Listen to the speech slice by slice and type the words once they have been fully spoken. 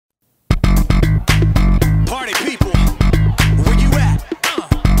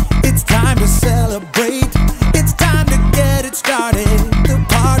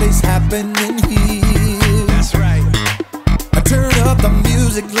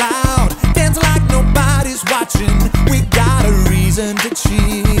loud, dance like nobody's watching. We got a reason to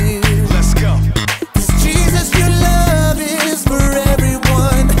cheer. Let's go. 'Cause Jesus, your love is for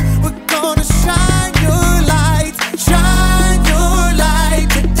everyone. We're gonna shine your light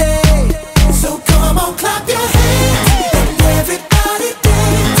today. So come on, clap your hands and everybody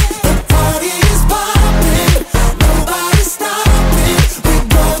dance. The party is popping, nobody's stopping. We're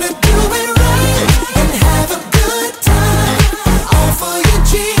gonna do it right and have a good time. All for you,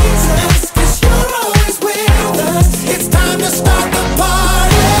 Jesus, 'cause you're always with us. It's time to start the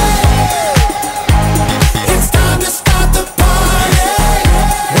party. It's time to start the party.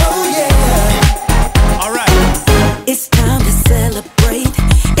 Oh yeah. All right. It's time to celebrate.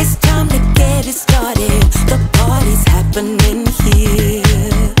 It's time to get it started. The party's happening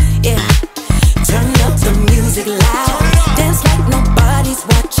here. Yeah. Turn up the music loud. Dance like nobody's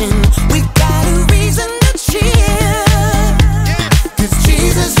watching. We got a reason to cheer. 'Cause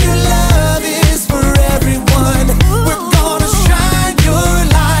Jesus, your love is for everyone. We're gonna shine your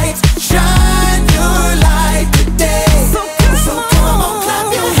light today. So come on, clap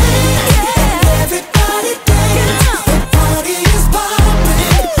your hands and everybody dance. The party is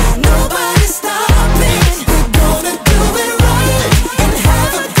popping, nobody's stopping. We're gonna do it right and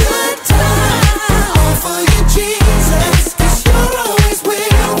have a good time. All for you, Jesus, 'cause you're always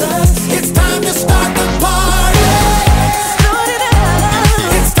with us. It's time to start the party.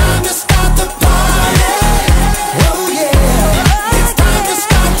 It's time to start the party. Oh yeah. It's time to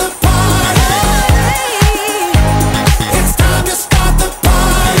start the party. It's time to start the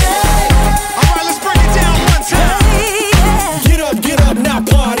party. All right, let's break it down one time. Get up now,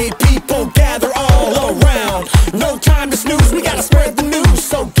 party people, gather all around. No time to snooze, we gotta spread the news,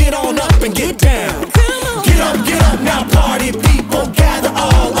 so get on up and get down. Get up now, party people, gather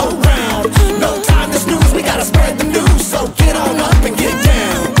all around. No time to snooze, we gotta spread the news, so get on up and get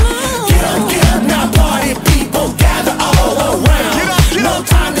down. Get up now, party people, gather all around. No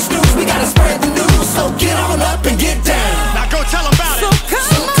time to snooze, we gotta spread the news, so get on up and get down. Now go tell them about it. So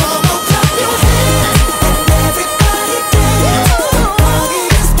come on, clap your hands and everybody dance. The party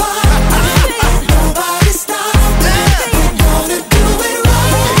is popping, nobody's stopping. We're gonna do it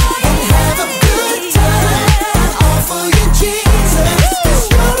right and have a good time. All for you, Jesus, 'cause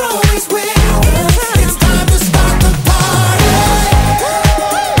you're always with us. It's time to start the party.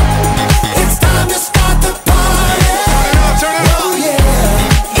 It's time to start the party. Turn it up. Oh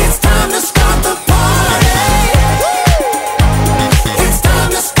yeah. It's time to start the party. It's time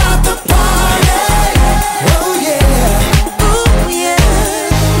to start the party. Oh yeah. Ooh, yeah.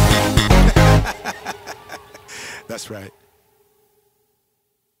 That's right.